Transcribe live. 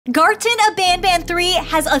Garten of BanBan 3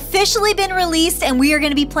 has officially been released and we are going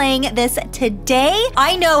to be playing this today.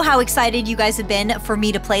 I know how excited you guys have been for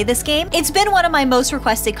me to play this game. It's been one of my most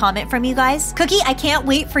requested comment from you guys. Cookie, I can't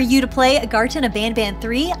wait for you to play Garten of BanBan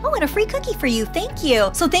 3. Oh, and a free cookie for you. Thank you.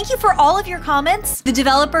 So thank you for all of your comments. The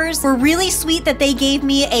developers were really sweet that they gave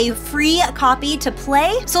me a free copy to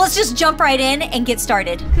play. So let's just jump right in and get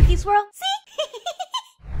started. Cookie swirl, see?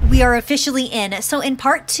 We are officially in. So in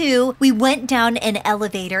part 2, we went down an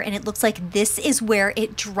elevator and it looks like this is where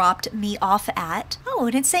it dropped me off at. Oh,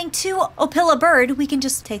 and it's saying to Opila Bird, we can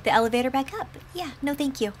just take the elevator back up. Yeah, no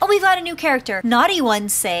thank you. Oh, we've got a new character. Naughty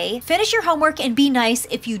ones say, finish your homework and be nice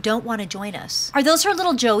if you don't want to join us. Are those her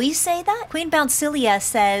little Joeys say that? Queen Bouncilia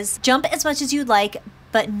says, jump as much as you'd like,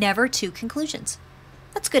 but never to conclusions.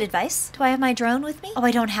 That's good advice. Do I have my drone with me? Oh,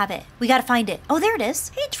 I don't have it. We gotta find it. Oh, there it is.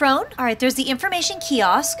 Hey, drone. All right, there's the information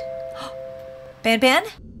kiosk. BanBan?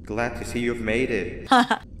 Glad to see you've made it.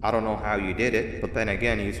 I don't know how you did it, but then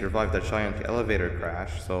again, you survived a giant elevator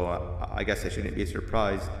crash, so I guess I shouldn't be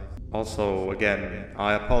surprised. Also, again,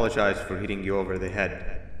 I apologize for hitting you over the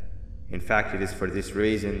head. In fact, it is for this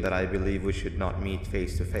reason that I believe we should not meet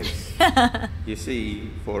face to face. You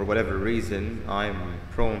see, for whatever reason, I'm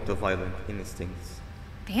prone to violent instincts.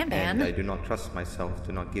 BanBan? And I do not trust myself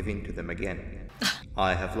to not give in to them again.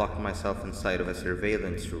 I have locked myself inside of a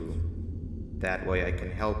surveillance room. That way I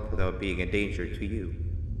can help without being a danger to you.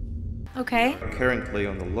 Okay. I'm currently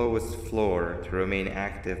on the lowest floor to remain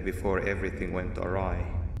active before everything went awry.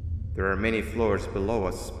 There are many floors below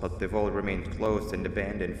us, but they've all remained closed and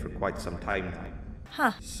abandoned for quite some time now.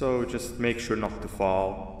 Huh. So just make sure not to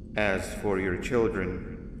fall. As for your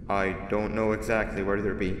children, I don't know exactly where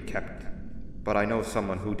they're being kept. But I know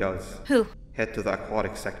someone who does. Who? Head to the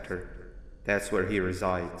aquatic sector. That's where he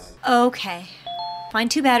resides. Okay.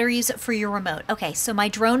 Find 2 batteries for your remote. Okay, so my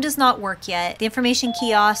drone does not work yet. The information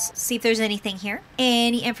kiosk, see if there's anything here.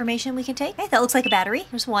 Any information we can take? Okay, that looks like a battery.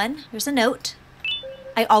 There's one. There's a note.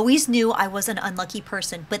 I always knew I was an unlucky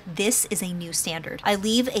person, but this is a new standard. I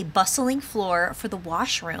leave a bustling floor for the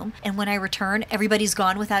washroom, and when I return, everybody's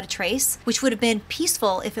gone without a trace, which would have been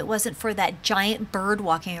peaceful if it wasn't for that giant bird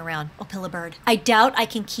walking around. Opila Bird. I doubt I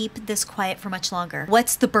can keep this quiet for much longer.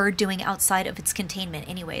 What's the bird doing outside of its containment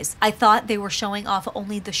anyways? I thought they were showing off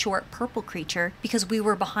only the short purple creature because we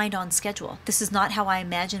were behind on schedule. This is not how I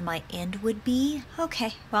imagined my end would be.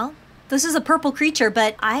 Okay, well, this is a purple creature,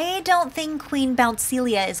 but I don't think Queen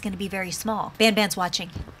Bouncilia is going to be very small. BanBan's watching.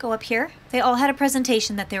 Go up here. They all had a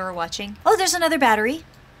presentation that they were watching. Oh, there's another battery.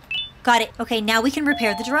 Got it. Okay, now we can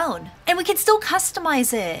repair the drone. And we can still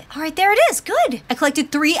customize it. All right, there it is. Good. I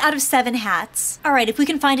collected 3 out of 7 hats. All right, if we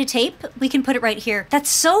can find a tape, we can put it right here. That's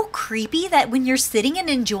so creepy that when you're sitting and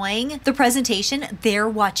enjoying the presentation, they're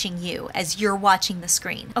watching you as you're watching the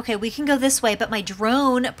screen. Okay, we can go this way, but my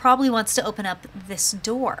drone probably wants to open up this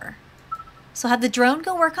door. So have the drone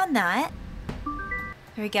go work on that.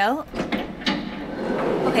 There we go.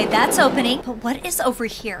 Okay, that's opening. But what is over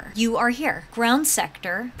here? You are here. Ground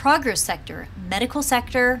sector, progress sector, medical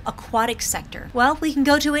sector, aquatic sector. Well, we can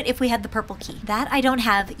go to it if we had the purple key. That I don't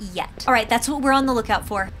have yet. All right, that's what we're on the lookout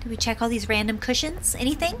for. Did we check all these random cushions?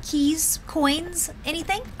 Anything? Keys? Coins?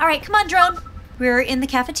 Anything? All right, come on, drone. We're in the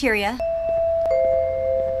cafeteria.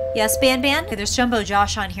 Yes, BanBan? Okay, there's Jumbo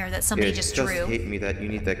Josh on here that somebody just drew. It just hit me that you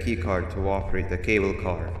need the key card to operate the cable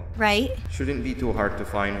car. Right? Shouldn't be too hard to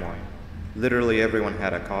find one. Literally everyone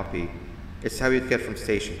had a copy. It's how you'd get from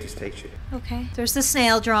station to station. Okay. There's the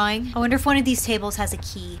snail drawing. I wonder if one of these tables has a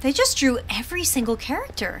key. They just drew every single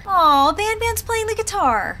character. Aw, BanBan's playing the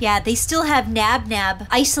guitar. Yeah, they still have Nab Nab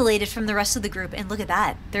isolated from the rest of the group. And look at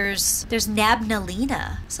that. There's Nab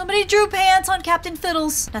Nalina. Somebody drew pants on Captain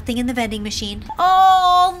Fiddles. Nothing in the vending machine.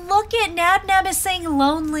 Oh, look at Nab Nab is saying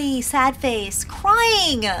lonely, sad face,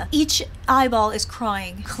 crying. Each eyeball is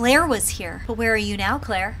crying. Claire was here. But where are you now,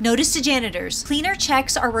 Claire? Notice to janitors. Cleaner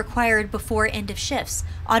checks are required before end of shifts.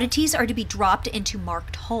 Oddities are to be dropped into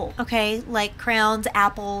marked hole. Okay, like crowns,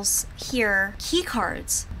 apples, here. Key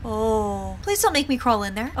cards. Oh, please don't make me crawl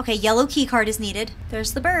in there. Okay, yellow key card is needed.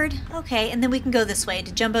 There's the bird. Okay, and then we can go this way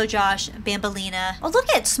to Jumbo Josh, Bambalina. Oh, look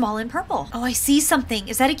at small and purple. Oh, I see something.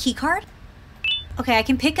 Is that a key card? Okay, I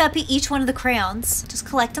can pick up each one of the crayons. Just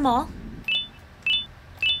collect them all.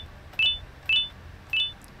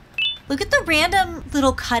 Look at the random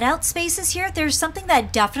little cutout spaces here. There's something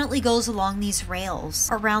that definitely goes along these rails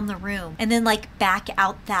around the room and then like back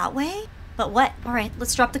out that way. But what? All right,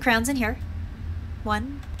 let's drop the crowns in here.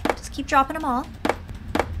 1, just keep dropping them all.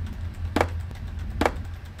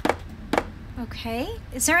 Okay,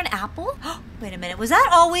 is there an apple? Wait a minute, was that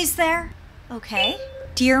always there? Okay.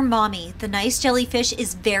 Dear Mommy, the nice jellyfish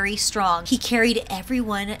is very strong. He carried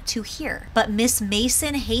everyone to here. But Miss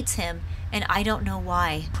Mason hates him, and I don't know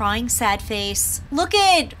why. Crying sad face. Look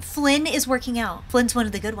at Flynn is working out. Flynn's one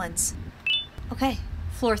of the good ones. Okay,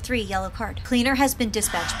 floor 3, yellow card. Cleaner has been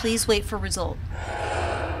dispatched. Please wait for result.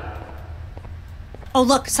 Oh,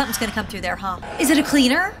 look, something's gonna come through there, huh? Is it a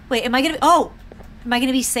cleaner? Wait, am I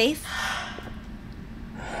gonna be safe?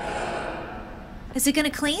 Is it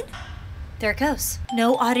gonna clean? There it goes.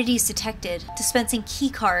 No oddities detected. Dispensing key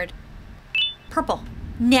card. Purple.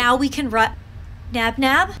 Now we can Nab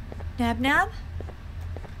nab? Nab nab?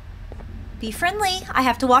 Be friendly. I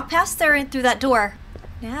have to walk past there and through that door.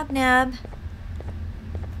 Nab nab.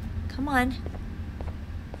 Come on.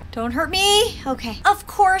 Don't hurt me. Okay. Of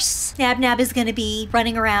course, Nab Nab is gonna be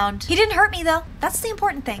running around. He didn't hurt me though. That's the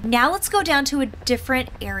important thing. Now let's go down to a different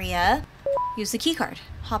area. Use the key card.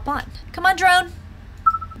 Hop on. Come on, drone.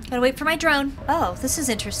 Gotta wait for my drone. Oh, this is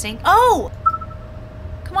interesting. Oh!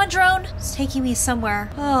 Come on, drone. It's taking me somewhere.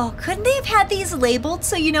 Oh, couldn't they have had these labeled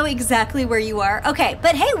so you know exactly where you are? Okay,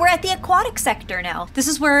 but hey, we're at the aquatic sector now. This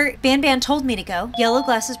is where BanBan told me to go. Yellow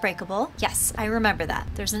glass is breakable. Yes, I remember that.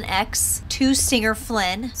 There's an X, 2 Stinger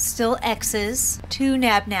Flynn, still X's, 2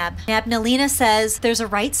 Nab Nab. Nabnalina says, there's a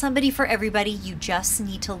right somebody for everybody, you just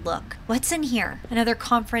need to look. What's in here? Another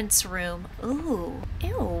conference room. Ooh,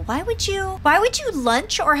 ew, why would you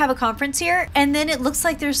lunch or have a conference here? And then it looks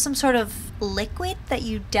like there's some sort of liquid that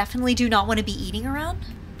you definitely do not want to be eating around.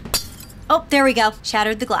 Oh, there we go.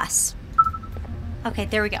 Shattered the glass. Okay,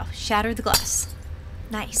 there we go. Shattered the glass.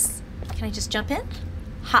 Nice. Can I just jump in?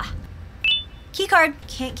 Ha. Key card.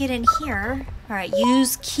 Can't get in here. All right,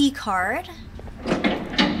 use key card.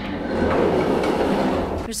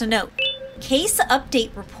 There's a note. Case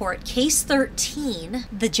update report, case 13,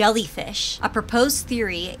 the jellyfish. A proposed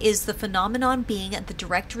theory is the phenomenon being the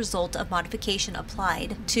direct result of modification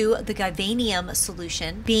applied to the Givanium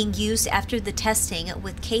solution being used after the testing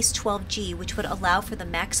with case 12G, which would allow for the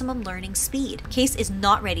maximum learning speed. Case is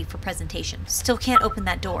not ready for presentation. Still can't open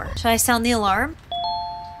that door. Should I sound the alarm?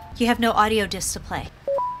 You have no audio disc to play.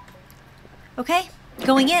 Okay,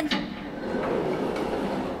 going in.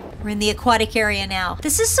 We're in the aquatic area now.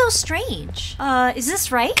 This is so strange. Is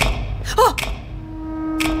this right? Oh!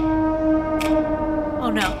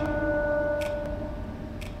 Oh no.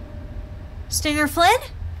 Stinger Flynn?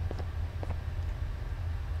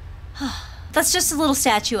 That's just a little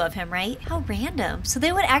statue of him, right? How random. So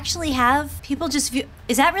they would actually have people just view.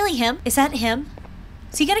 Is that really him? Is that him?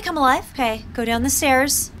 Is he gonna come alive? Okay, go down the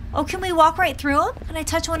stairs. Oh, can we walk right through him? Can I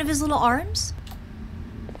touch one of his little arms?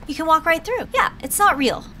 You can walk right through. Yeah, it's not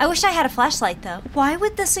real. I wish I had a flashlight though. Why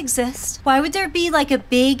would this exist? Why would there be like a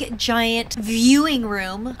big giant viewing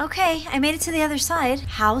room? Okay, I made it to the other side.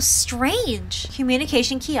 How strange.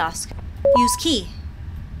 Communication kiosk. Use key.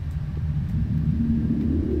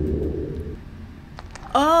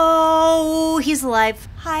 Oh, he's alive.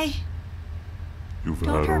 Hi. You've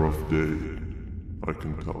had a rough day. I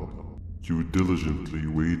can tell. You diligently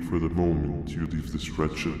wait for the moment you leave this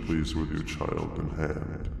wretched place with your child in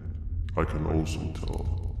hand. I can also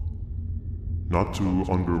tell. Not to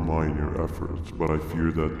undermine your efforts, but I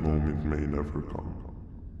fear that moment may never come.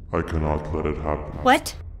 I cannot let it happen.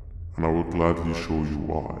 What? And I will gladly show you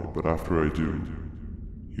why, but after I do,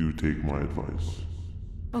 you take my advice.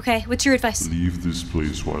 Okay, what's your advice? Leave this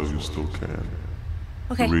place while you still can.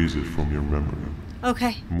 Okay. Erase it from your memory.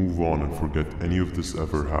 Okay. Move on and forget any of this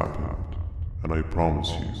ever happened. And I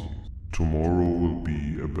promise you, tomorrow will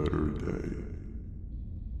be a better day.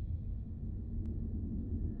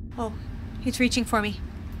 Oh, he's reaching for me.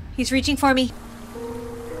 He's reaching for me.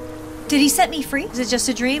 Did he set me free? Is it just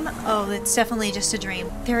a dream? Oh, it's definitely just a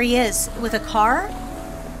dream. There he is, with a car.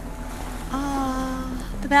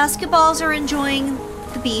 The basketballs are enjoying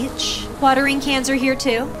the beach. Watering cans are here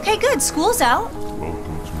too. Okay, good. School's out.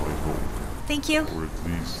 Welcome to my home. Thank you. Or at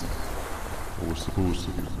least, I was supposed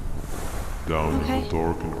to be. Down in the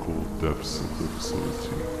dark and cold depths of the facility.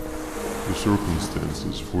 The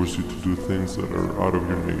circumstances force you to do things that are out of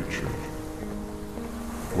your nature.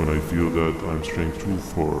 When I feel that I'm straying too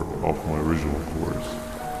far off my original course,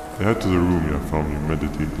 I head to the room you found me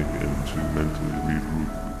meditating in to mentally regroup.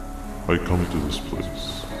 I come to this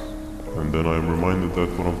place, and then I am reminded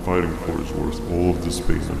that what I'm fighting for is worth all of this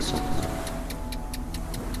pain and suffering.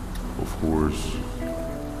 Of course,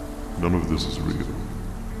 none of this is real.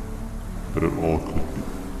 But it all could be.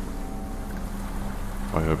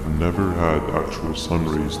 I have never had actual sun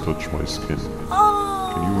rays touch my skin.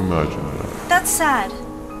 Oh. Can you imagine that? That's sad.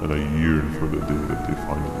 And I yearn for the day that they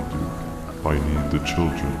finally do. I need the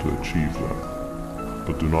children to achieve that.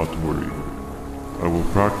 But do not worry. I will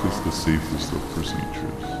practice the safest of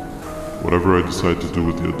procedures. Whatever I decide to do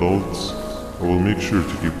with the adults, I will make sure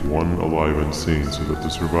to keep one alive and sane so that the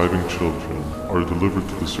surviving children are delivered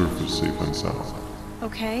to the surface safe and sound.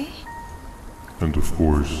 Okay. And of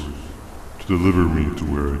course, to deliver me to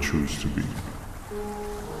where I choose to be.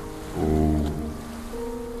 Oh,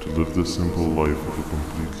 to live the simple life of a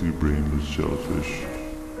completely brainless jellyfish,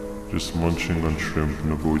 just munching on shrimp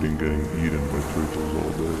and avoiding getting eaten by turtles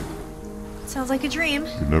all day. Sounds like a dream.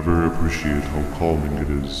 You never appreciate how calming it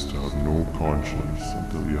is to have no conscience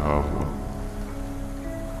until you have one.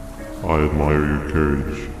 I admire your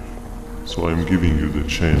courage, so I am giving you the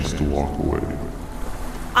chance to walk away.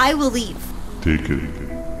 I will leave. Take it.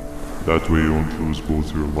 That way you won't lose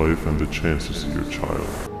both your life and the chance to see your child.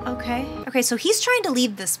 Okay. Okay, so he's trying to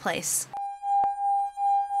leave this place.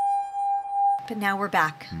 But now we're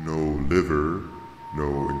back. No liver,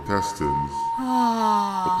 no intestines,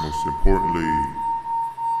 Ah. but most importantly,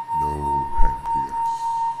 no pancreas.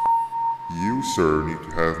 You, sir, need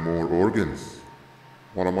to have more organs.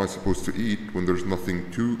 What am I supposed to eat when there's nothing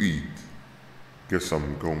to eat? Guess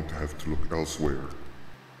I'm going to have to look elsewhere.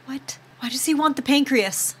 What? Why does he want the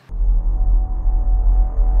pancreas?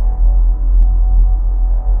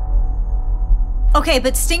 Okay,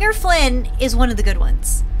 but Stinger Flynn is one of the good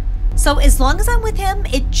ones. So as long as I'm with him,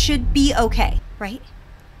 it should be okay, right?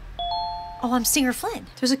 Oh, I'm Stinger Flynn.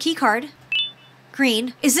 There's a key card.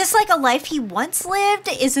 Green. Is this like a life he once lived?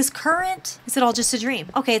 Is this current? Is it all just a dream?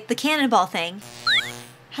 Okay, the cannonball thing.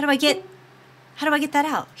 How do I get that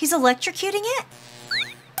out? He's electrocuting it?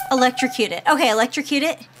 Electrocute it. Okay, electrocute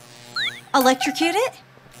it. Electrocute it.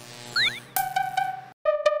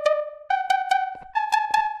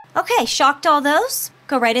 Okay, shocked all those.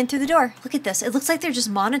 Go right in through the door. Look at this. It looks like they're just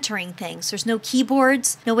monitoring things. There's no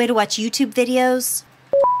keyboards, no way to watch YouTube videos.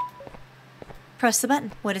 Press the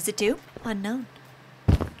button. What does it do? Unknown.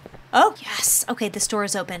 Oh, yes. Okay, this door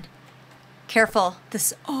is open. Careful.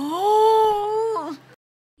 This... Oh!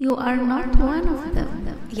 You are not one of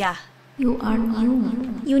them. Yeah. You are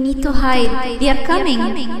new. You need to hide. They are coming.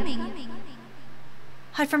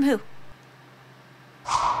 Hide from who?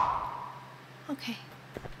 Okay.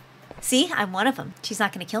 See, I'm one of them. She's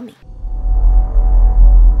not going to kill me.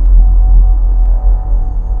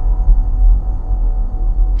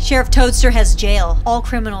 Sheriff Toadster has jail. All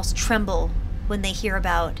criminals tremble when they hear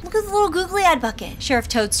about... Look at the little googly-eyed bucket. Sheriff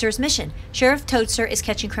Toadster's mission. Sheriff Toadster is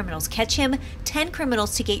catching criminals. Catch him 10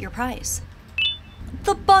 criminals to get your prize.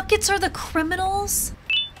 The buckets are the criminals?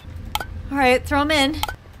 All right, throw them in.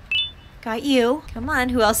 Got you. Come on,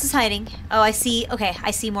 who else is hiding? Oh, I see. Okay, I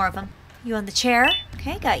see more of them. You on the chair.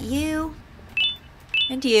 Okay, got you.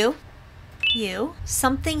 And you. You.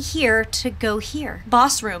 Something here to go here.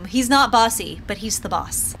 Boss room. He's not bossy, but he's the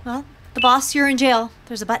boss. Well, the boss, you're in jail.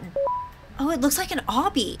 There's a button. Oh, it looks like an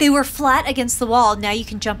obby. They were flat against the wall. Now you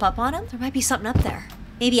can jump up on them. There might be something up there.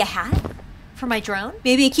 Maybe a hat for my drone?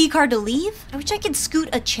 Maybe a key card to leave? I wish I could scoot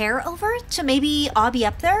a chair over to maybe obby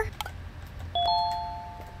up there.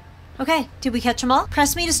 Okay, did we catch them all?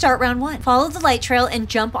 Press me to start round 1. Follow the light trail and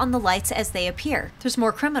jump on the lights as they appear. There's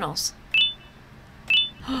more criminals.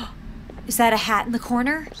 Is that a hat in the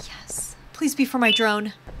corner? Yes. Please be for my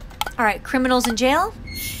drone. All right, criminals in jail.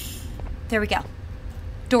 There we go.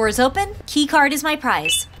 Door is open. Key card is my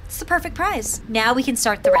prize. It's the perfect prize. Now we can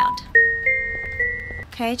start the round.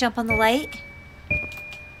 Okay, jump on the light.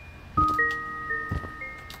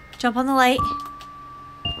 Jump on the light.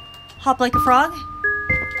 Hop like a frog.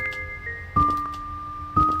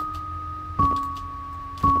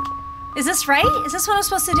 Is this right? Is this what I'm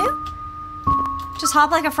supposed to do? Just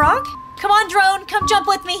hop like a frog? Come on, drone, come jump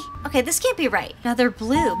with me. Okay, this can't be right. Now they're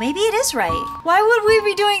blue. Maybe it is right. Why would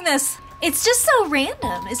we be doing this? It's just so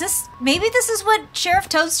random. Maybe this is what Sheriff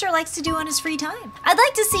Toadster likes to do on his free time. I'd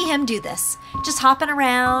like to see him do this. Just hopping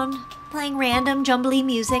around, playing random jumbly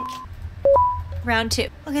music. Round 2.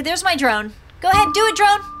 Okay, there's my drone. Go ahead, do it,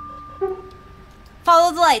 drone.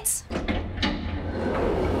 Follow the lights.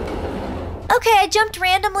 Okay, I jumped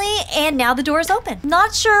randomly, and now the door is open.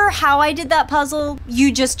 Not sure how I did that puzzle.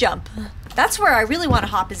 You just jump. That's where I really want to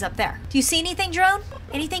hop, is up there. Do you see anything, drone?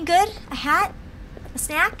 Anything good? A hat? A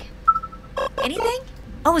snack? Anything?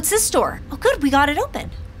 Oh, it's this door. Oh, good, we got it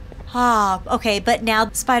open. Ah, okay, but now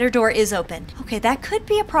the spider door is open. Okay, that could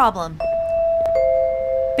be a problem.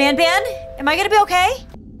 BanBan, am I gonna be okay?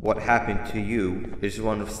 What happened to you is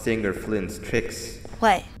one of Stinger Flynn's tricks.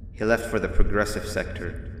 What? He left for the progressive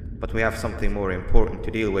sector. But we have something more important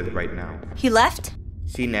to deal with right now. He left?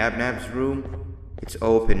 See Nabnab's room? It's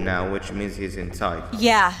open now, which means he's inside.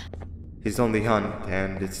 Yeah. He's on the hunt,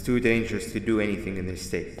 and it's too dangerous to do anything in this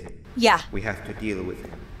state. Yeah. We have to deal with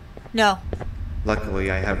him. No. Luckily,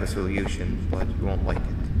 I have a solution, but you won't like it.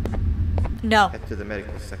 No. Head to the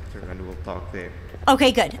medical sector and we'll talk there.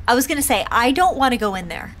 Okay, good. I was gonna say, I don't want to go in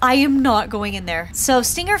there. I am not going in there. So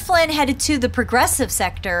Stinger Flynn headed to the progressive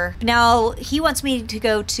sector. Now he wants me to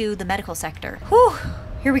go to the medical sector. Whew,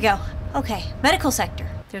 here we go. Okay, medical sector.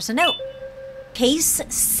 There's a note. Case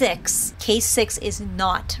 6. Case 6 is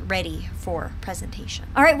not ready for presentation.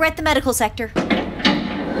 All right, we're at the medical sector.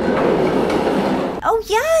 Oh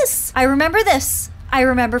yes, I remember this. I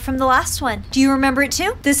remember from the last one. Do you remember it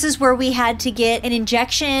too? This is where we had to get an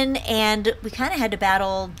injection and we kind of had to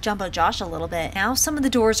battle Jumbo Josh a little bit. Now some of the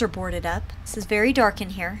doors are boarded up. This is very dark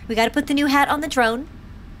in here. We got to put the new hat on the drone.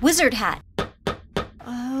 Wizard hat.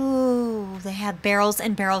 Oh, they have barrels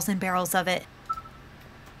and barrels and barrels of it.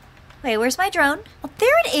 Wait, where's my drone? Oh,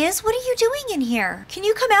 there it is. What are you doing in here? Can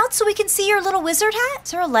you come out so we can see your little wizard hat?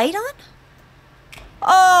 Is there a light on?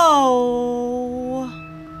 Oh.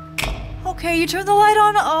 Okay, you turn the light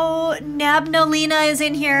on. Oh, Nabnalina is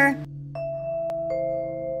in here.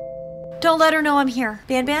 Don't let her know I'm here.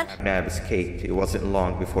 BanBan? Nab escaped. It wasn't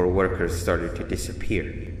long before workers started to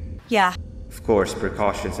disappear. Yeah. Of course,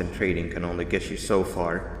 precautions and trading can only get you so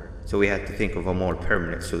far, so we had to think of a more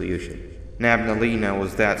permanent solution. Nabnalina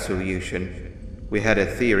was that solution. We had a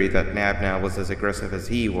theory that Nabna was as aggressive as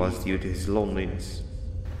he was due to his loneliness.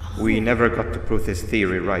 We never got to prove this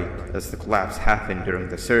theory right, as the collapse happened during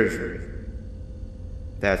the surgery.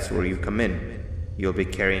 That's where you come in. You'll be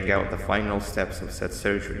carrying out the final steps of said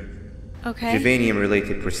surgery. Okay.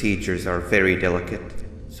 Juvanium-related procedures are very delicate,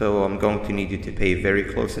 so I'm going to need you to pay very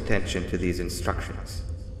close attention to these instructions.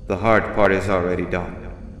 The hard part is already done.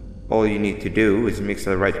 All you need to do is mix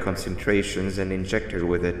the right concentrations and inject her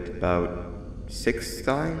with it about 6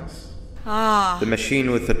 times. The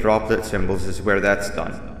machine with the droplet symbols is where that's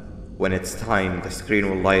done. When it's timed, the screen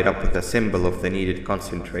will light up with a symbol of the needed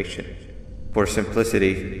concentration. For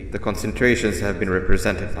simplicity, the concentrations have been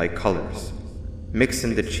represented by colors. Mix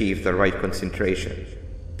and achieve the right concentration,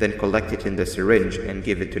 then collect it in the syringe and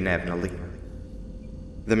give it to Nabnalina.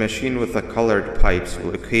 The machine with the colored pipes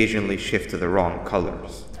will occasionally shift to the wrong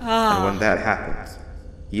colors. And when that happens,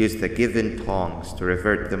 use the given tongs to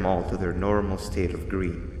revert them all to their normal state of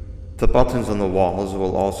green. The buttons on the walls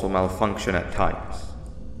will also malfunction at times.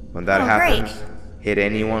 When that happens, hit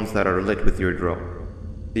any ones that are lit with your drone.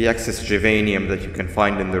 The excess juvanium that you can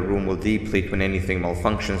find in the room will deplete when anything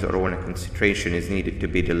malfunctions or when a concentration is needed to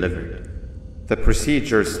be delivered. The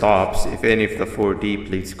procedure stops if any of the 4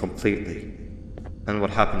 depletes completely. And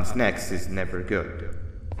what happens next is never good.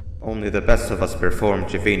 Only the best of us perform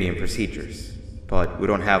juvanium procedures, but we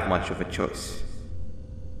don't have much of a choice.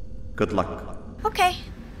 Good luck. Okay.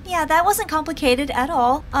 Yeah, that wasn't complicated at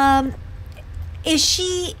all. Is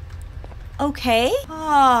she okay?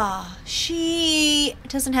 She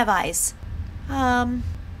doesn't have eyes.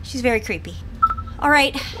 She's very creepy. All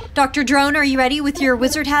right, Dr. Drone, are you ready with your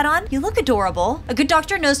wizard hat on? You look adorable. A good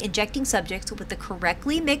doctor knows injecting subjects with the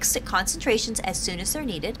correctly mixed concentrations as soon as they're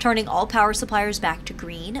needed, turning all power suppliers back to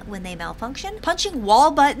green when they malfunction, punching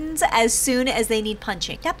wall buttons as soon as they need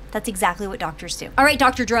punching. Yep, that's exactly what doctors do. All right,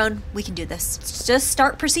 Dr. Drone, we can do this. Just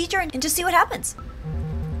start procedure and just see what happens.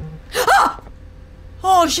 Ah!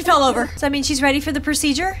 Oh, she fell over. Does that mean she's ready for the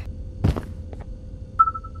procedure?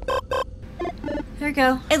 There we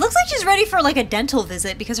go. It looks like she's ready for like a dental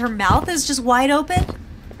visit because her mouth is just wide open.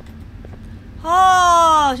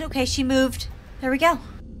 Oh, okay, she moved. There we go.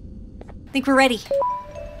 I think we're ready.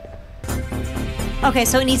 Okay,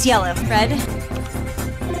 so it needs yellow, red,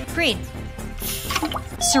 green.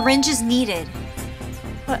 Syringe is needed.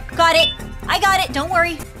 What? Got it. I got it. Don't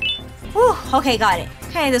worry. Whew. Okay, got it.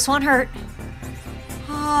 Okay, this won't hurt.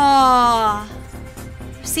 Ah.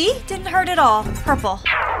 See? Didn't hurt at all. Purple.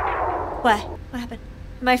 What? What happened?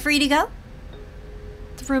 Am I free to go?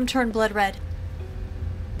 The room turned blood red.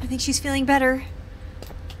 I think she's feeling better.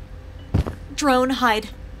 Drone,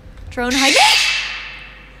 hide. Drone, hide.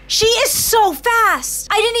 She is so fast!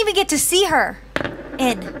 I didn't even get to see her.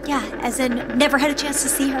 Yeah, as in never had a chance to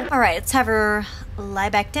see her. All right, let's have her lie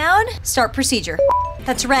back down. Start procedure.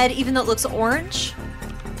 That's red, even though it looks orange.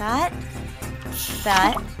 That.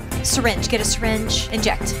 Syringe, get a syringe.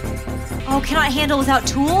 Inject. Oh, cannot handle without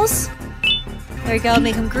tools? There you go,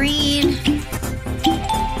 make them green.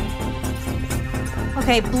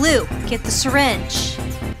 Okay, blue, get the syringe.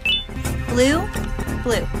 Blue.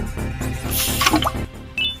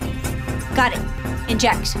 Got it,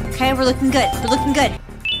 inject. Okay, we're looking good,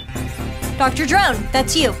 Dr. Drone,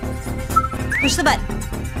 that's you. Push the button.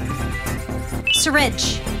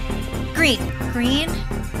 Syringe. Green.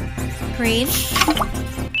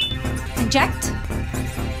 Inject.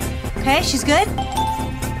 Okay, she's good.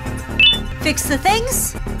 Fix the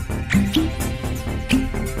things.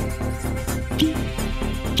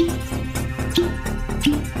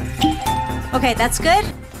 Okay, that's good.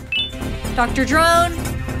 Dr. Drone.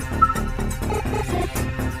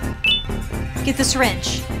 Get the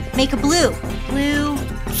syringe. Make a blue. Blue.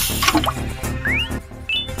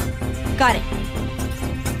 Got it.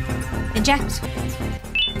 Inject.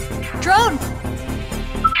 Drone.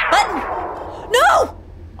 Button. No!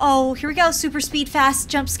 Oh, here we go. Super speed, fast,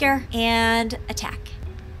 jump scare, and attack.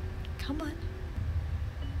 Come on.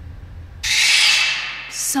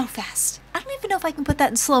 So fast. I don't even know if I can put that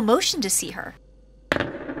in slow motion to see her.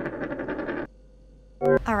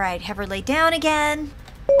 All right, have her lay down again.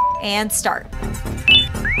 And start.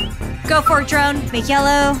 Go for it, drone. Make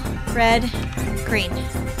yellow, red, green.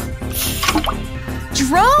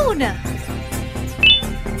 Drone!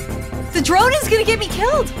 The drone is gonna get me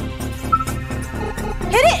killed.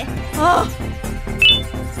 Hit it! Oh.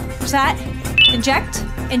 What's that? Inject.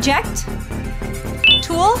 Inject.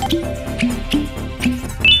 Tool.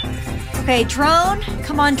 Okay, drone.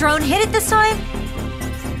 Come on, drone. Hit it this time.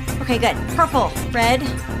 Okay, good. Purple, red,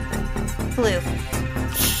 blue.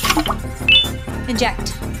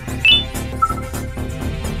 Inject.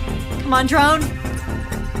 Come on, drone.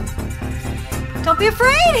 Don't be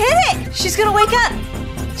afraid. Hit it. She's gonna wake up.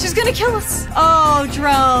 She's gonna kill us. Oh,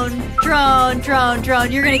 drone. Drone, drone,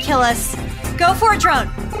 drone. You're gonna kill us. Go for it, drone.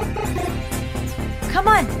 Come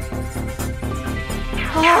on.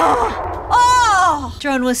 Oh. Oh.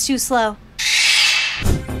 Drone was too slow.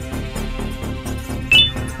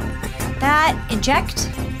 That. Inject.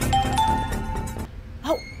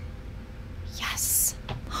 Oh. Yes.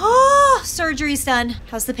 Oh, surgery's done.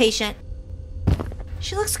 How's the patient?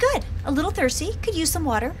 She looks good. A little thirsty. Could use some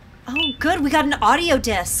water. Oh, good. We got an audio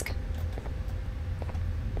disc.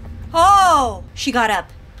 Oh, she got up.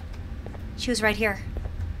 She was right here.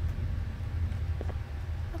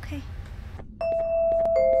 Okay.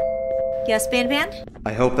 Yes, BanBan?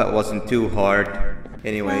 I hope that wasn't too hard.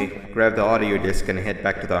 Anyway, grab the audio disc and head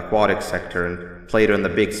back to the aquatic sector and play it on the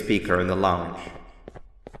big speaker in the lounge.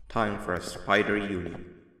 Time for a spider union.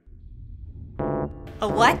 A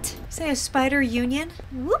what? Say a spider union?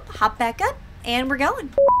 Whoop, hop back up, and we're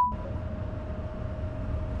going.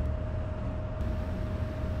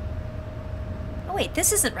 Oh wait,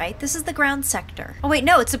 this isn't right. This is the ground sector. Oh wait,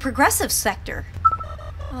 no, it's a progressive sector.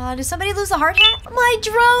 Did somebody lose a hard hat? My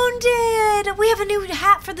drone did! We have a new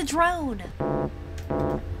hat for the drone.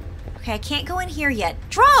 Okay, I can't go in here yet.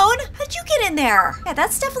 Drone? How did you get in there? Yeah,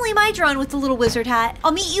 that's definitely my drone with the little wizard hat.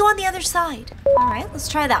 I'll meet you on the other side. All right, let's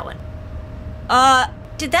try that one.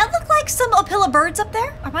 Did that look like some Opila birds up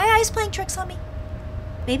there? Are my eyes playing tricks on me?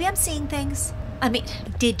 Maybe I'm seeing things. I mean, I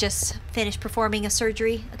did just finish performing a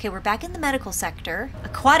surgery. Okay, we're back in the medical sector.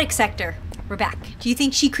 Aquatic sector. We're back. Do you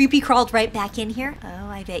think she creepy crawled right back in here? Oh,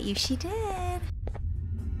 I bet you she did.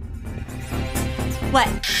 What?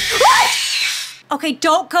 What? Okay,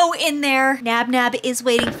 don't go in there. Nab is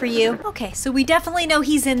waiting for you. Okay, so we definitely know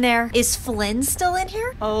he's in there. Is Flynn still in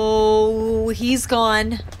here? Oh, he's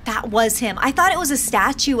gone. That was him. I thought it was a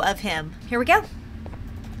statue of him. Here we go.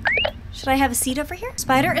 Should I have a seat over here?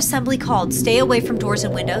 Spider assembly called. Stay away from doors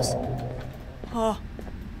and windows. Oh.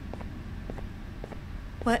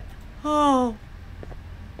 What? Oh.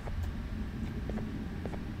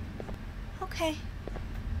 Okay.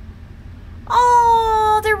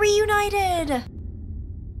 Oh, they're reunited.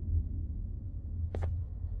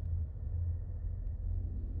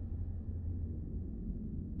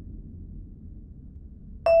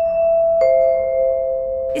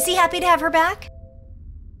 Is he happy to have her back?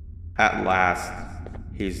 At last,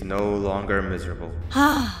 he's no longer miserable.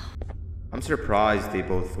 I'm surprised they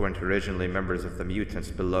both weren't originally members of the mutants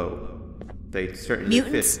below. They'd certainly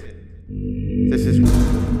Mutants? fit. This is...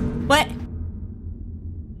 What?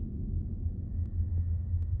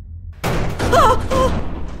 Oh!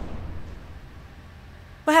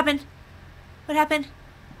 What happened? What happened?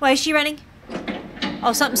 Why is she running?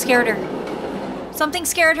 Oh, something scared her. Something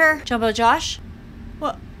scared her. Jumbo Josh?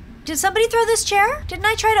 What? Did somebody throw this chair? Didn't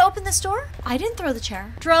I try to open this door? I didn't throw the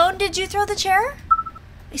chair. Drone, did you throw the chair?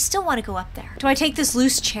 I still want to go up there. Do I take this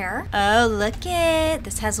loose chair? Oh, look it.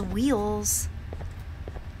 This has wheels.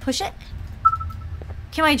 Push it.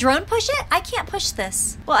 Can my drone push it? I can't push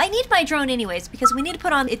this. Well, I need my drone anyways because we need to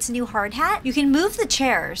put on its new hard hat. You can move the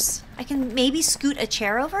chairs. I can maybe scoot a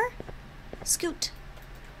chair over. Scoot.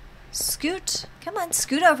 Scoot. Come on,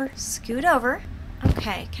 scoot over. Scoot over.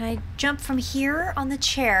 Okay, can I jump from here on the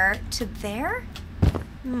chair to there?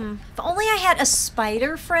 If only I had a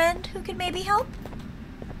spider friend who could maybe help.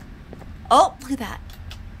 Oh, look at that.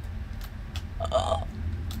 Oh,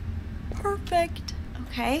 perfect.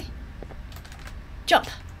 Okay. Jump.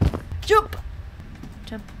 Jump.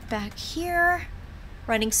 Jump back here.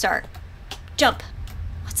 Running start. Jump.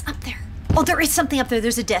 What's up there? Oh, there is something up there.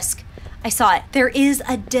 There's a disc. I saw it. There is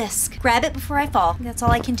a disc. Grab it before I fall. That's all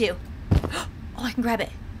I can do. Oh, I can grab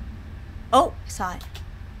it. Oh, I saw it.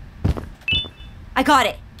 I got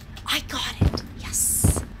it. I got it.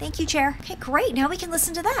 Yes. Thank you, chair. Okay, great. Now we can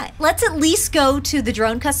listen to that. Let's at least go to the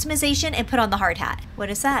drone customization and put on the hard hat. What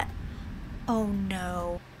is that? Oh,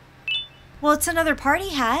 no. Well, it's another party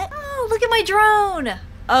hat. Oh, look at my drone.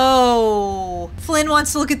 Oh, Flynn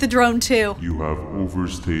wants to look at the drone too. You have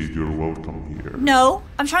overstayed your welcome here. No,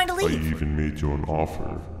 I'm trying to I leave. even made you an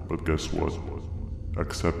offer, but guess what?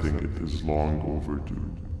 Accepting it is long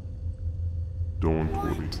overdue. Don't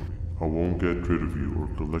worry. I won't get rid of you or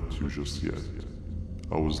collect you just yet.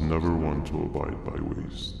 I was never one to abide by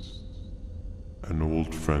wastes. An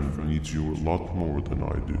old friend needs you a lot more than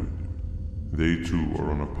I do. They too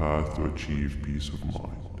are on a path to achieve peace of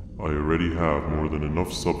mind. I already have more than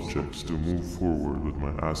enough subjects to move forward with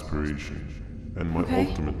my aspirations and my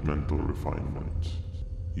ultimate mental refinement.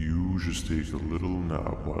 You just take a little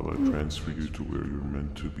nap while I transfer you to where you're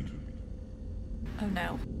meant to be. Oh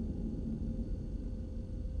no.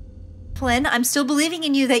 Flynn, I'm still believing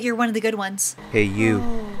in you that you're one of the good ones. Hey, you.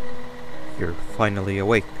 You're finally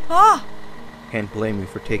awake. Ah! Can't blame you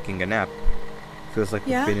for taking a nap. Feels like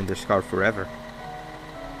Yeah? we've been in this car forever.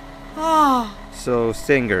 Ah! So,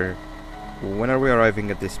 Stinger, when are we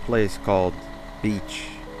arriving at this place called Beach?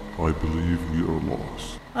 I believe we are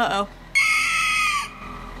lost. Uh-oh.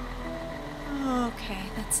 Okay,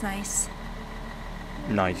 that's nice.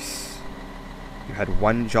 Nice. You had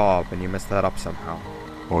one job and you messed that up somehow.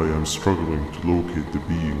 I am struggling to locate the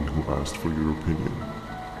being who asked for your opinion.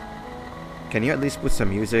 Can you at least put some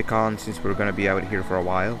music on since we're gonna be out here for a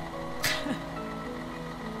while?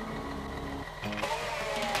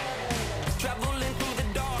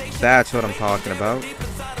 That's what I'm talking about.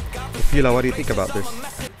 Ophelia, what do you think about this?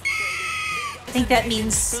 I think that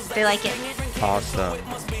means they like it. Awesome.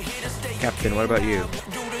 Captain, what about you?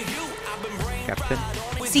 Captain?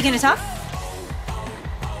 Is he gonna talk?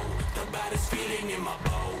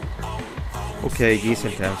 Okay,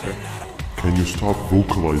 decent answer. Can you stop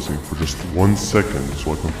vocalizing for just 1 second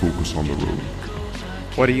so I can focus on the road?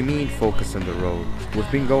 What do you mean, focus on the road?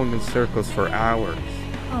 We've been going in circles for hours.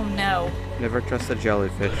 Oh no. Never trust a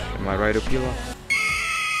jellyfish. Am I right, Ophelia?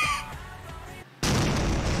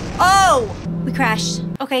 Oh! We crashed.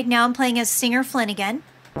 Okay, now I'm playing as Stinger Flynn again.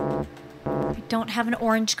 I don't have an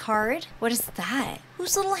orange card. What is that?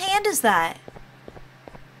 Whose little hand is that?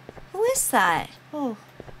 Who is that? Oh.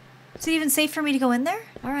 Is it even safe for me to go in there?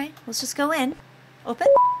 Alright, let's just go in. Open.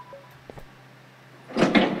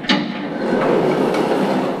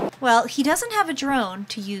 Well, he doesn't have a drone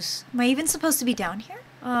to use. Am I even supposed to be down here?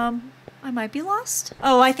 I might be lost.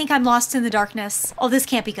 Oh, I think I'm lost in the darkness. Oh, this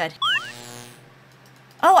can't be good.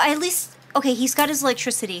 Oh, at least... Okay, he's got his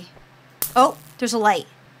electricity. Oh, there's a light.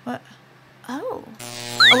 What? Oh.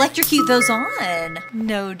 Electrocute those on.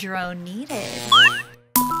 No drone needed.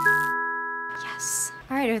 Yes.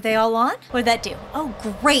 All right, are they all on? What did that do? Oh,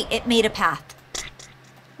 great. It made a path.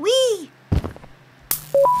 Whee!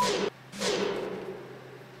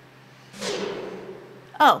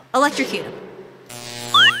 Oh, electrocute him.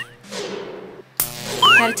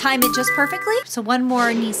 Gotta time it just perfectly. So one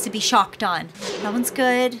more needs to be shocked on. That one's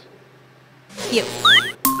good. You.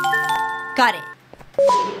 Got it.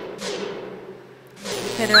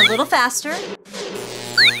 Okay, they're a little faster.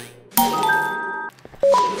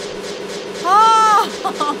 Oh!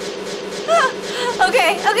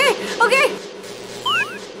 Okay.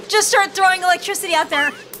 Just start throwing electricity out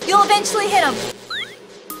there. You'll eventually hit them.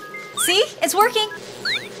 See? It's working.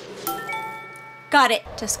 Got it.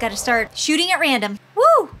 Just gotta start shooting at random.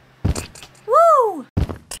 Woo! Woo!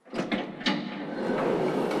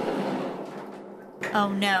 Oh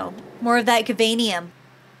no. More of that Gavanium.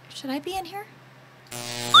 Should I be in here?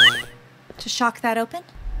 To shock that open?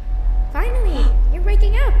 Finally, you're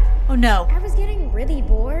waking up. Oh no. I was getting really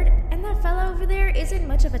bored, and that fella over there isn't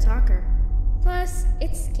much of a talker. Plus,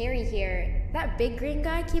 it's scary here. That big green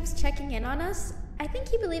guy keeps checking in on us. I think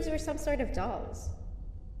he believes we're some sort of dolls.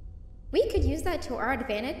 We could use that to our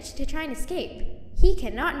advantage to try and escape. He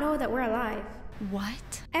cannot know that we're alive.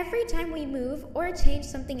 What? Every time we move or change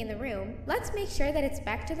something in the room, let's make sure that it's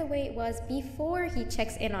back to the way it was before he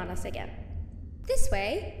checks in on us again. This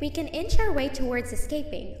way, we can inch our way towards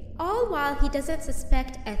escaping, all while he doesn't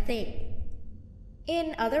suspect a thing.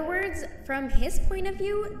 In other words, from his point of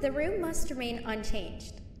view, the room must remain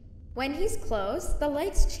unchanged. When he's close, the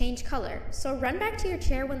lights change color, so run back to your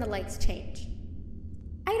chair when the lights change.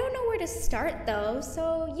 I don't know where to start though,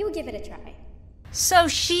 so you give it a try. So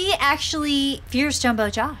she actually fears Jumbo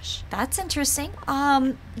Josh. That's interesting.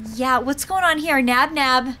 Yeah, what's going on here?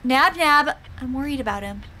 Nab. I'm worried about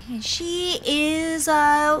him. And she is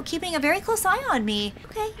keeping a very close eye on me.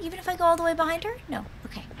 Okay, even if I go all the way behind her? No,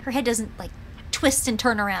 okay. Her head doesn't like twist and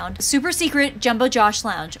turn around. Super secret Jumbo Josh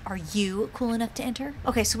Lounge. Are you cool enough to enter?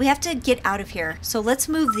 Okay, so we have to get out of here. So let's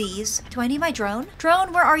move these. Do I need my drone?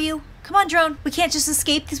 Drone, where are you? Come on, drone. We can't just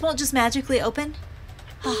escape. These won't just magically open.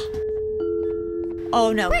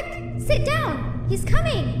 Oh no. Quick, sit down. He's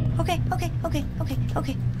coming. Okay.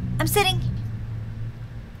 I'm sitting.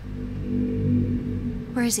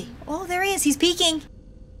 Where is he? Oh, there he is. He's peeking.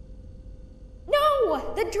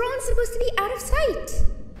 No, the drone's supposed to be out of sight.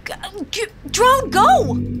 Drone,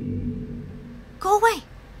 go! Go away.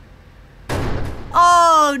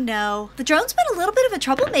 Oh no. The drone's been a little bit of a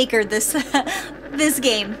troublemaker this this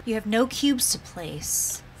game. You have no cubes to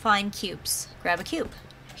place. Find cubes. Grab a cube.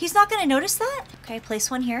 He's not gonna notice that? Okay, place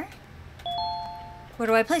one here. Where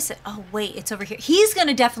do I place it? Oh wait, it's over here. He's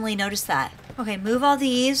gonna definitely notice that. Okay, move all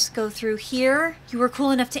these, go through here. You were cool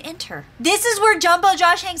enough to enter. This is where Jumbo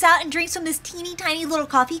Josh hangs out and drinks from this teeny tiny little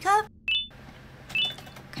coffee cup?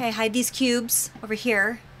 Okay, hide these cubes over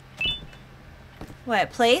here. What,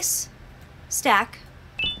 place? Stack.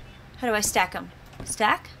 How do I stack them?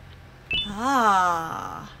 Stack?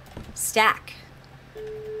 Ah, stack.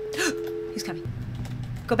 He's coming.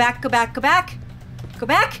 Go back.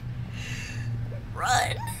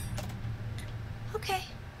 Run. Okay,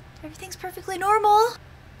 everything's perfectly normal.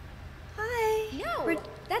 Hi. No,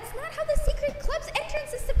 that's not how the secret club's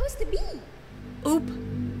entrance is supposed to be. Oop.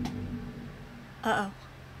 Uh-oh.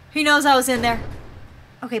 He knows I was in there.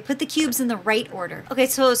 Okay, put the cubes in the right order. Okay,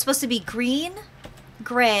 so it's supposed to be green,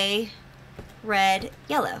 gray, red,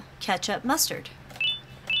 yellow. Ketchup, mustard.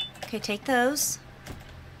 Okay, take those.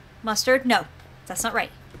 Mustard, no, that's not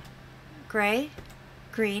right. Gray,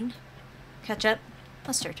 green, ketchup,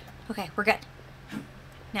 mustard. Okay, we're good.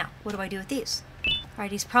 Now, what do I do with these? All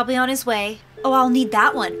right, he's probably on his way. Oh, I'll need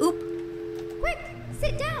that one. Oop. Quick,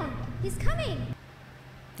 sit down. He's coming.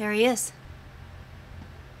 There he is.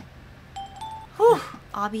 Whew.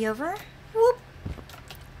 Obby over. Whoop.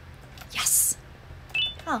 Yes.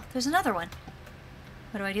 Oh, there's another one.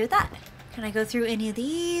 What do I do with that? Can I go through any of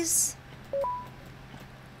these?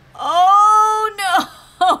 Oh,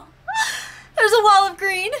 no. There's a wall of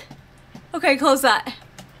green. Okay, close that.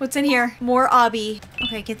 What's in here? More obby.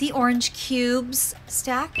 Okay, get the orange cubes.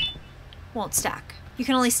 Stack? Won't stack. You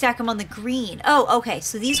can only stack them on the green. Oh, okay.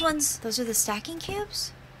 So these ones, those are the stacking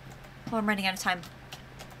cubes? Oh, I'm running out of time.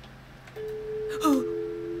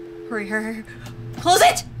 Hurry. Close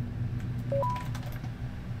it!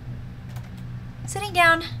 Sitting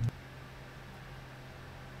down.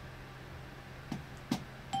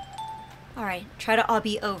 All right, try to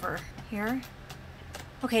obby over. Here.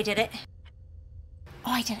 Okay, did it.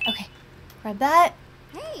 Oh, I did it. Okay. Grab that.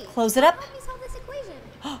 Hey, Close it up. help me solve this equation.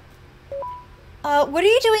 What are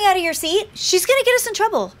you doing out of your seat? She's gonna get us in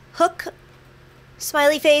trouble. Hook,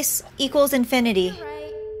 smiley face, equals infinity. All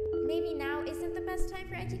right, maybe now isn't the best time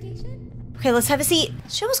for education? Okay, let's have a seat.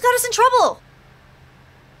 She almost got us in trouble.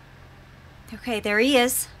 Okay, there he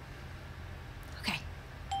is. Okay.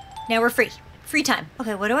 Now we're free. Free time.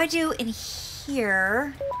 Okay, what do I do in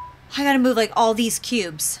here? I gotta move like all these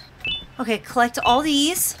cubes. Okay, collect all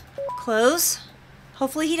these. Close.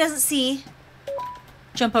 Hopefully he doesn't see.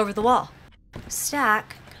 Jump over the wall.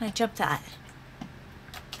 Stack. Can I jump that?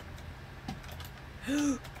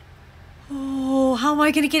 Oh, how am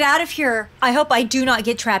I gonna get out of here? I hope I do not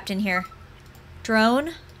get trapped in here.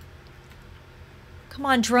 Drone? Come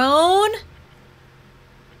on, drone!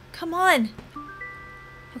 Come on.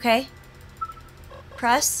 Okay.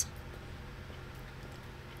 Press.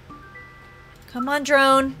 Come on,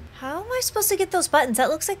 drone. How am I supposed to get those buttons? That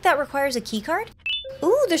looks like that requires a key card.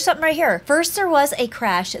 Ooh, there's something right here. First there was a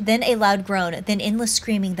crash, then a loud groan, then endless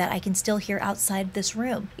screaming that I can still hear outside this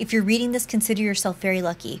room. If you're reading this, consider yourself very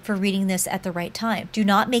lucky for reading this at the right time. Do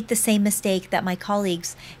not make the same mistake that my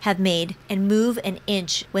colleagues have made and move an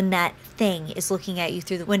inch when that thing is looking at you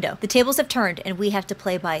through the window. The tables have turned and we have to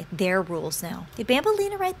play by their rules now. Did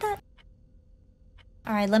Bambolina write that?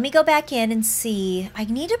 All right, let me go back in and see. I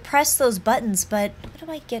need to press those buttons, but how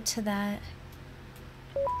do I get to that?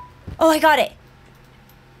 Oh, I got it.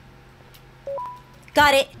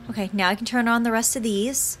 Got it. Okay, now I can turn on the rest of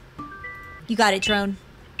these. You got it, drone.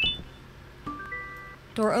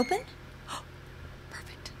 Door open?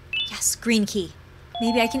 Perfect. Yes, green key.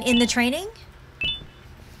 Maybe I can end the training?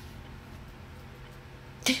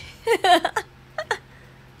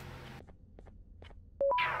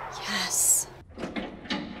 Yes.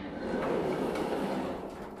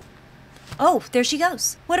 Oh, There she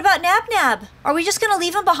goes. What about Nab Nab? Are we just gonna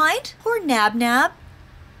leave him behind? Poor Nab Nab.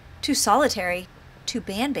 Too solitary. Too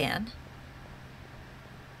BanBan.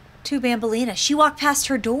 Too Bambolina. She walked past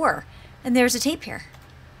her door, and there's a tape here.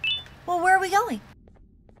 Well, where are we going?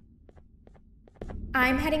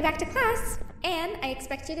 I'm heading back to class, and I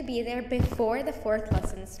expect you to be there before the 4th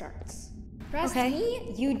lesson starts. Trust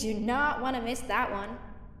me, you do not want to miss that one.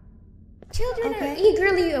 Children are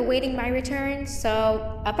eagerly awaiting my return,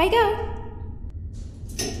 so up I go.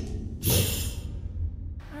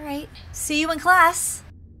 All right, see you in class.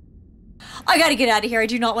 I gotta get out of here. I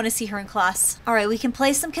do not want to see her in class. All right, we can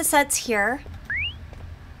play some cassettes here.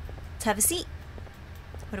 Let's have a seat.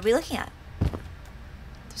 What are we looking at?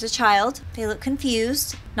 There's a child. They look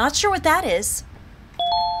confused. Not sure what that is.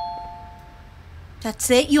 That's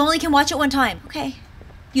it? You only can watch it one time. Okay.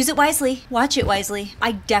 Use it wisely. Watch it wisely.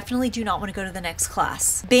 I definitely do not want to go to the next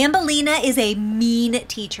class. Bambolina is a mean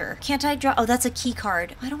teacher. Can't I draw? Oh, that's a key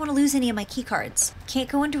card. I don't want to lose any of my key cards. Can't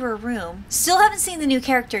go into her room. Still haven't seen the new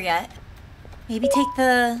character yet. Maybe take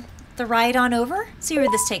the ride on over? See where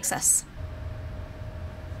this takes us.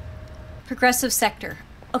 Progressive sector.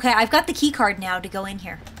 Okay, I've got the key card now to go in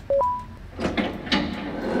here.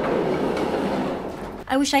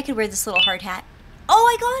 I wish I could wear this little hard hat. Oh,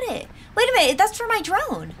 I got it. Wait a minute, that's for my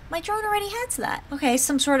drone. My drone already has that. Okay,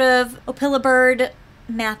 some sort of Opila bird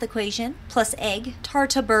math equation plus egg.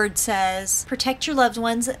 Tarta bird says, protect your loved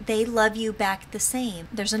ones. They love you back the same.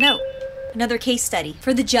 There's a note. Another case study.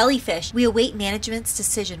 For the jellyfish, we await management's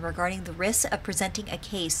decision regarding the risk of presenting a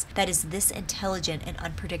case that is this intelligent and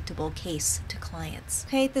unpredictable case to clients.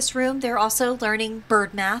 Okay, this room, they're also learning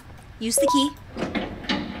bird math. Use the key.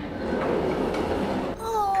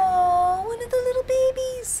 Oh, one of the little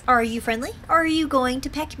babies. Are you friendly? Or are you going to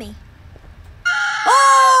peck me?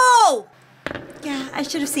 Oh! Yeah, I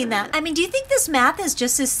should have seen that. I mean, do you think this math is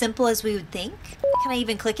just as simple as we would think? Can I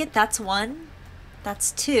even click it? That's 1.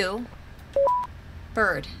 That's 2.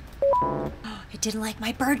 Bird. Oh, I didn't like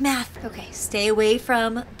my bird math. Okay, stay away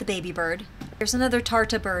from the baby bird. There's another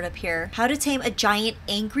Tarta bird up here. How to tame a giant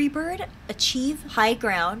angry bird. Achieve high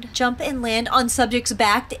ground. Jump and land on subject's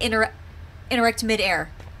back to interact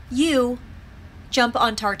mid-air. You jump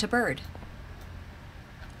on Tarta bird.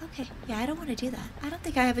 Okay, yeah, I don't want to do that. I don't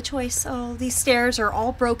think I have a choice. Oh, these stairs are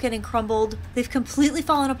all broken and crumbled. They've completely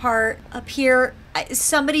fallen apart. Up here,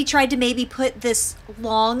 somebody tried to maybe put this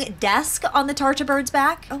long desk on the Tarta bird's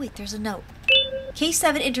back. Oh wait, there's a note. Case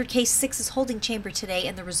 7 entered Case 6's holding chamber today,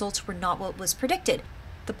 and the results were not what was predicted.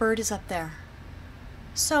 The bird is up there.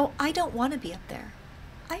 So I don't want to be up there.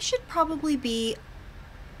 I should probably be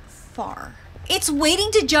far. It's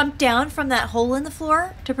waiting to jump down from that hole in the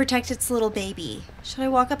floor to protect its little baby. Should I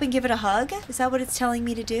walk up and give it a hug? Is that what it's telling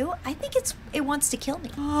me to do? I think it wants to kill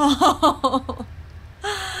me. Oh,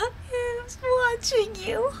 it's watching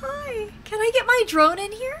you. Hi. Can I get my drone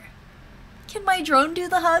in here? Can my drone do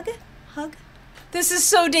the hug? Hug? This is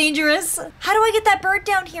so dangerous. How do I get that bird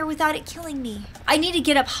down here without it killing me? I need to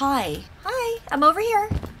get up high. Hi, I'm over here.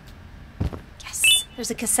 Yes,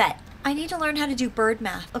 there's a cassette. I need to learn how to do bird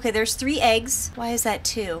math. Okay, there's 3 eggs. Why is that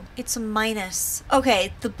 2? It's a minus.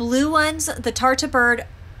 Okay, the blue ones, the Tarta bird,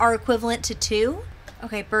 are equivalent to 2.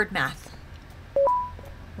 Okay, bird math.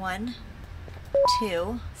 1,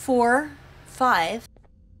 2, 4, 5.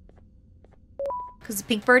 Because the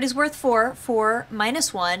pink bird is worth 4. 4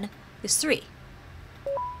 minus 1 is 3.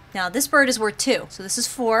 Now this bird is worth 2. So this is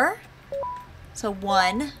 4. So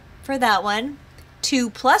 1 for that one. 2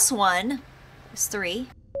 plus 1 is 3.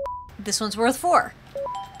 This one's worth 4.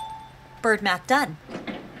 Bird math done.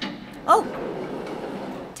 Oh!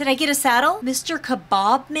 Did I get a saddle? Mr.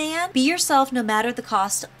 Kebab Man? Be yourself no matter the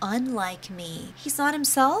cost, unlike me. He's not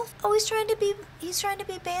himself? Oh, he's trying to be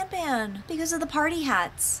BanBan because of the party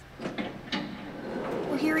hats.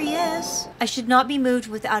 Well, here he is. I should not be moved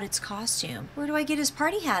without its costume. Where do I get his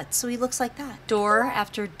party hat so he looks like that? Door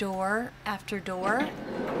after door after door.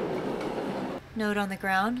 Note on the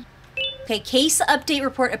ground. Okay, case update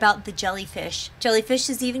report about the jellyfish. Jellyfish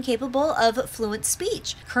is even capable of fluent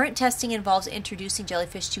speech. Current testing involves introducing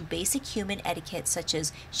jellyfish to basic human etiquette such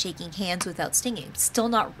as shaking hands without stinging. Still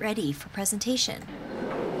not ready for presentation.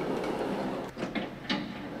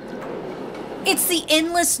 It's the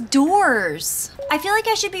endless doors. I feel like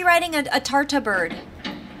I should be riding a Tarta bird.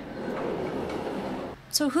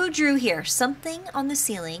 So who drew here? Something on the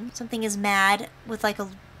ceiling. Something is mad with like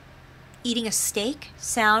eating a steak.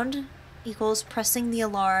 Sound equals pressing the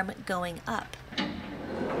alarm going up.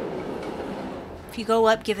 If you go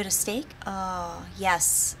up, give it a steak. Oh,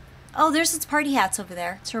 yes. Oh, there's its party hats over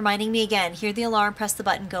there. It's reminding me again. Hear the alarm, press the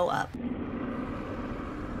button, go up.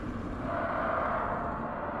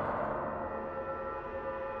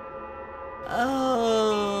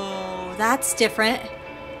 That's different.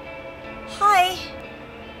 Hi.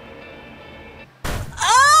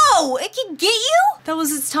 Oh, it can get you? That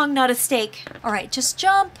was its tongue, not a steak. All right, just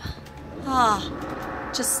jump.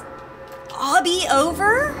 Just obby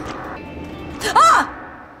over.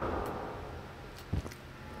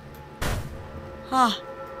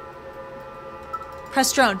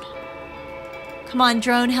 Press drone. Come on,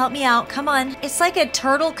 drone, help me out. Come on. It's like a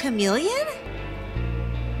turtle chameleon?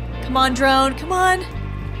 Come on, drone, come on.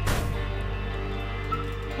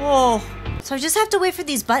 Oh, so I just have to wait for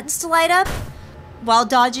these buttons to light up while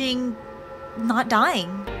dodging, not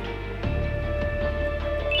dying.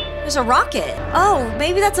 There's a rocket. Oh,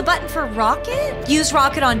 maybe that's a button for rocket? Use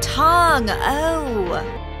rocket on tongue. Oh.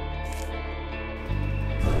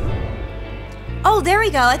 Oh, there we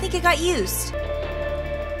go. I think it got used.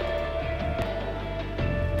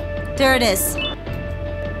 There it is.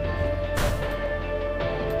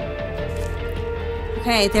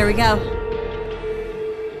 Okay, there we go.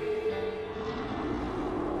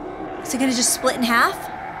 Is it gonna just split in half?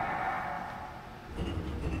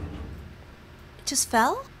 It just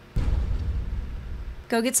fell?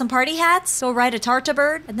 Go get some party hats, go ride a tarta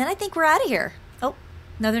bird, and then I think we're out of here. Oh,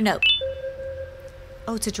 another note.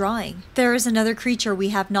 Oh, it's a drawing. There is another creature we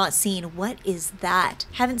have not seen. What is that?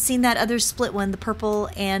 Haven't seen that other split one, the purple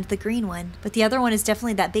and the green one. But the other one is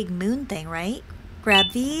definitely that big moon thing, right? Grab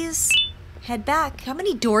these, head back. How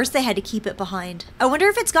many doors they had to keep it behind? I wonder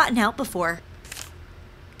if it's gotten out before.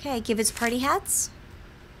 Okay, give its party hats.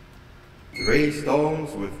 3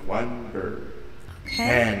 stones with 1 bird. Okay.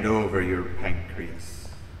 Hand over your pancreas.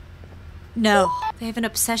 No, they have an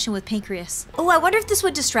obsession with pancreas. Oh, I wonder if this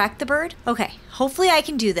would distract the bird. Okay, hopefully I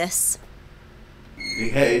can do this.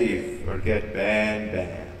 Behave or get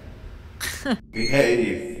BanBan.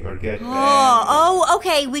 Behave or get BanBan. Oh,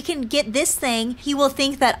 okay, we can get this thing. He will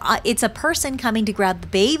think that it's a person coming to grab the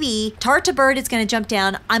baby. Tarta bird is gonna jump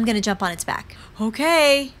down. I'm gonna jump on its back.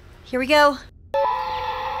 Okay, here we go.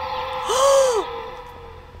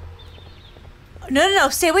 No,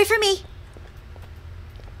 stay away from me.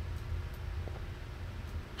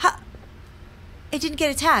 It didn't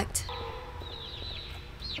get attacked.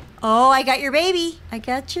 Oh, I got your baby. I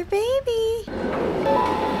got your baby.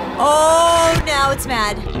 Oh, now it's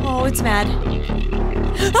mad. Oh, it's mad.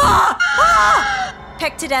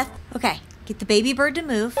 Pecked to death. Okay, get the baby bird to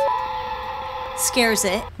move. Scares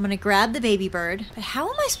it. I'm gonna grab the baby bird. But how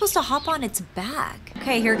am I supposed to hop on its back?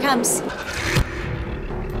 Okay, here it comes.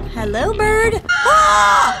 Hello, bird.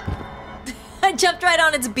 I jumped right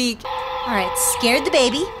on its beak. All right, scared the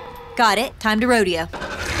baby. Got it. Time to rodeo.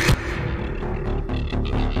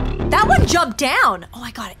 That one jumped down. Oh,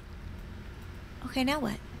 I got it. Okay, now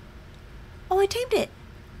what? Oh, I tamed it.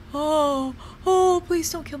 Oh, please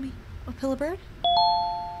don't kill me. Oh, pillow bird?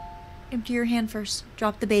 Empty your hand first.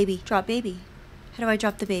 Drop the baby. Drop baby. How do I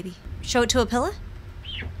drop the baby? Show it to Apilla?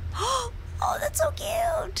 Oh, that's so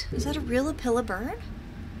cute. Is that a real Apilla bird?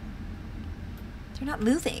 They're not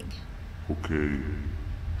moving. Okay.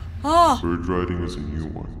 Oh. Bird riding is a new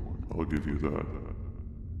one. I'll give you that.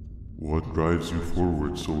 What drives you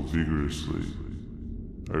forward so vigorously?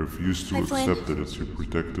 I refuse to accept that it's your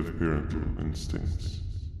protective parental instincts.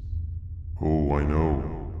 Oh, I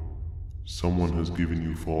know. Someone has given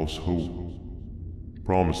you false hope.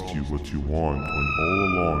 Promised you what you want when all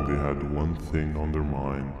along they had one thing on their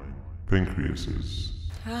mind. Pancreases.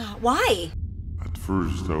 Why? At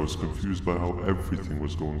first, I was confused by how everything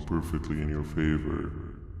was going perfectly in your favor,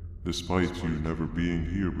 despite you never being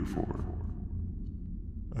here before.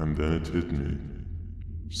 And then it hit me.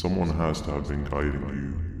 Someone has to have been guiding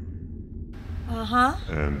you.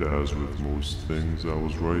 And as with most things, I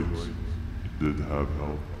was right. It did have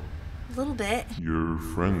help. A little bit. Your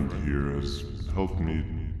friend here has helped me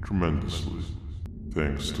tremendously.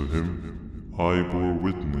 Thanks to him, I bore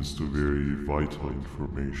witness to very vital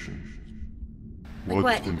information. Like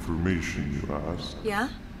what? Information, you ask? Yeah?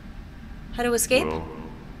 How to escape? Well,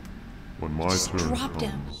 when my Just turn drop comes,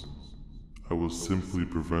 down. I will simply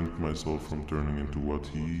prevent myself from turning into what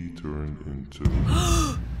he turned into.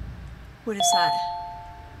 What is that?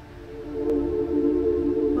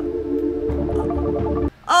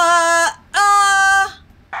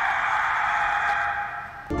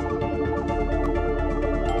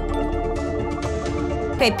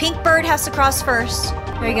 Okay, pink bird has to cross first.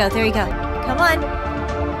 There you go, there you go. Come on.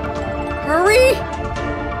 Hurry!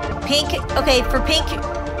 Pink, okay, for pink,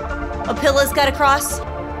 Apilla's gotta cross.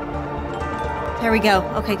 There we go.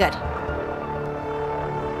 Okay, good.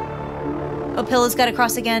 Apilla's gotta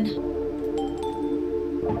cross again.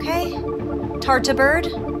 Okay. Tarta bird.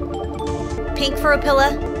 Pink for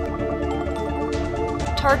Apilla.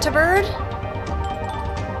 Tarta bird.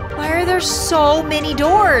 Why are there so many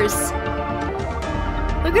doors?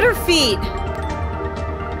 Look at her feet.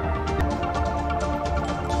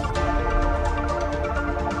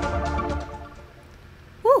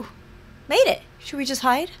 Woo, made it. Should we just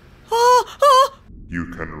hide? Oh! You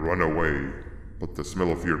can run away, but the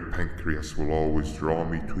smell of your pancreas will always draw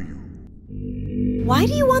me to you. Why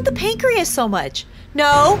do you want the pancreas so much?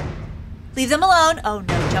 No! Leave them alone. Oh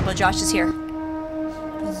no, Jumbo Josh is here.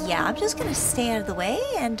 Yeah, I'm just gonna stay out of the way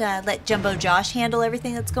and let Jumbo Josh handle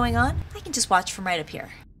everything that's going on. I can just watch from right up here.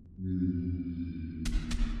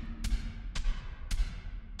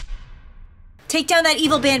 Take down that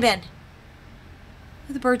evil BanBan.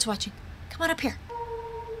 The bird's watching. Come on up here.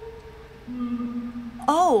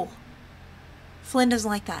 Oh. Flynn doesn't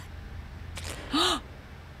like that.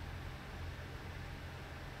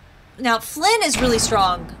 Now, Flynn is really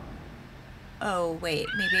strong. Oh, wait,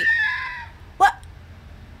 maybe... What?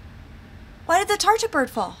 Why did the target bird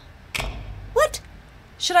fall? What?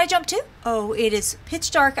 Should I jump too? Oh, it is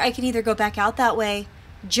pitch dark. I can either go back out that way,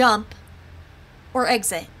 jump, or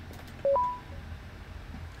exit.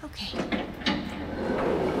 Okay.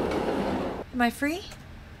 Am I free?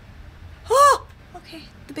 Oh! Okay,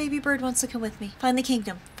 the baby bird wants to come with me. Find the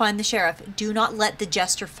kingdom. Find the sheriff. Do not let the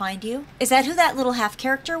jester find you. Is that who that little half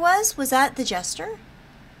character was? Was that the jester?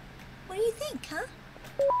 What do you think, huh?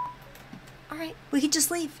 Alright, we could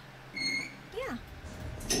just leave. Yeah.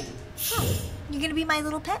 Oh, you're gonna be my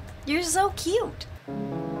little pet? You're so cute.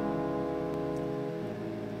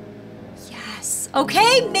 Yes.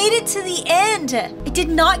 Okay, made it to the end. I did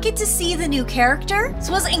not get to see the new character. This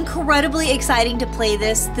was incredibly exciting to play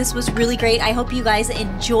this. This was really great. I hope you guys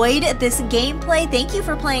enjoyed this gameplay. Thank you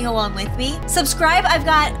for playing along with me. Subscribe, I've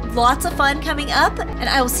got lots of fun coming up, and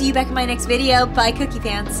I will see you back in my next video. Bye, Cookie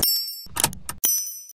fans.